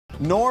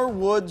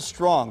Norwood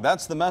strong.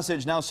 That's the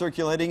message now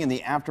circulating in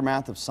the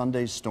aftermath of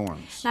Sunday's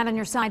storms. Not on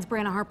your sides,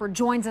 Brianna Harper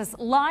joins us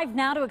live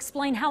now to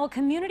explain how a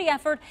community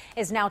effort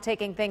is now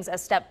taking things a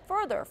step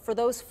further for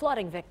those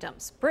flooding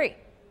victims. Bree.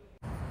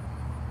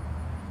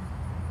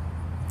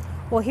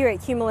 Well, here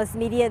at Cumulus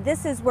Media,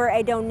 this is where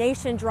a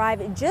donation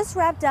drive just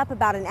wrapped up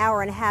about an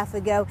hour and a half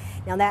ago.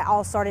 Now, that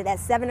all started at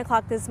 7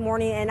 o'clock this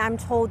morning, and I'm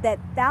told that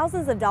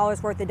thousands of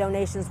dollars worth of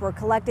donations were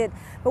collected.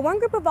 But one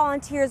group of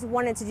volunteers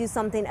wanted to do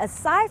something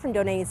aside from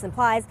donating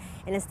supplies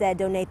and instead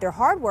donate their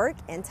hard work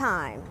and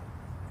time.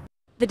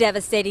 The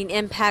devastating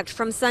impact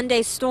from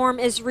Sunday's storm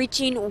is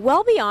reaching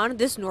well beyond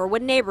this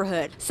Norwood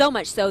neighborhood. So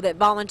much so that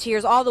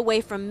volunteers all the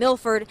way from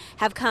Milford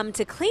have come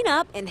to clean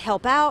up and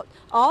help out,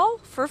 all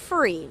for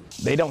free.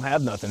 They don't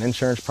have nothing.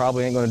 Insurance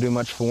probably ain't going to do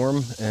much for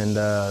them.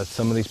 And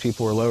some of these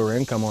people are lower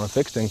income on a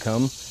fixed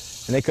income,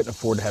 and they couldn't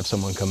afford to have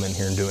someone come in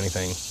here and do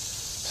anything.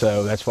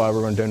 So that's why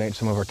we're going to donate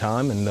some of our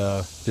time and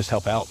just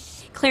help out.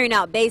 Clearing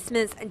out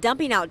basements,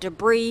 dumping out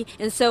debris,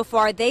 and so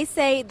far they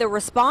say the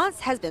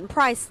response has been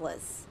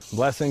priceless.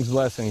 Blessings,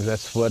 blessings.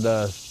 That's what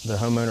the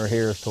homeowner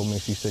here has told me.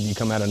 She said you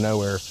come out of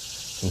nowhere,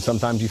 and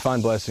sometimes you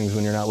find blessings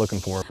when you're not looking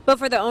for them. But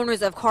for the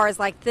owners of cars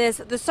like this,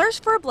 the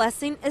search for a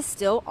blessing is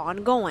still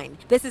ongoing.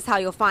 This is how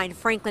you'll find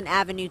Franklin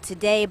Avenue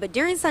today, but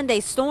during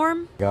Sunday's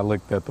storm, I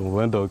looked at the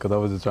window because I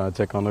was just trying to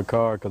check on the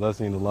car because I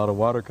seen a lot of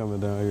water coming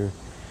down here,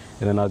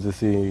 and then I just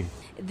see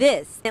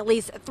this, at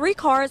least 3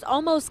 cars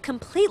almost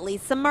completely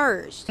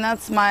submerged. And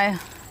that's my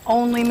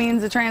only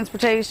means of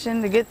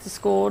transportation to get to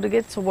school, to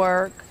get to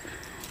work,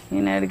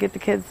 you know, to get the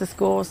kids to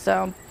school.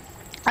 So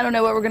I don't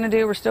know what we're going to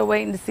do. We're still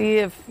waiting to see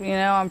if, you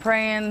know, I'm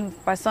praying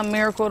by some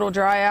miracle it'll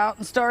dry out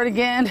and start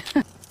again.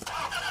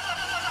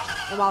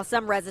 And while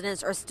some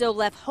residents are still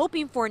left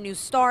hoping for a new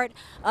start,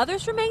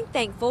 others remain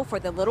thankful for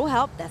the little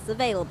help that's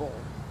available.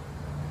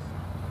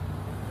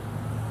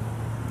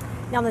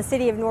 Now, the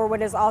city of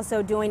Norwood is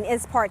also doing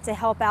its part to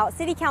help out.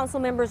 City council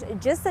members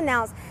just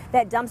announced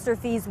that dumpster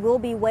fees will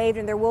be waived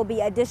and there will be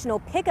additional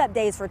pickup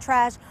days for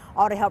trash,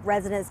 all to help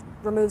residents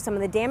remove some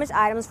of the damaged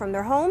items from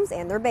their homes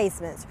and their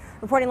basements.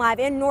 Reporting live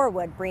in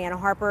Norwood, Brianna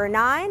Harper,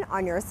 9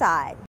 on your side.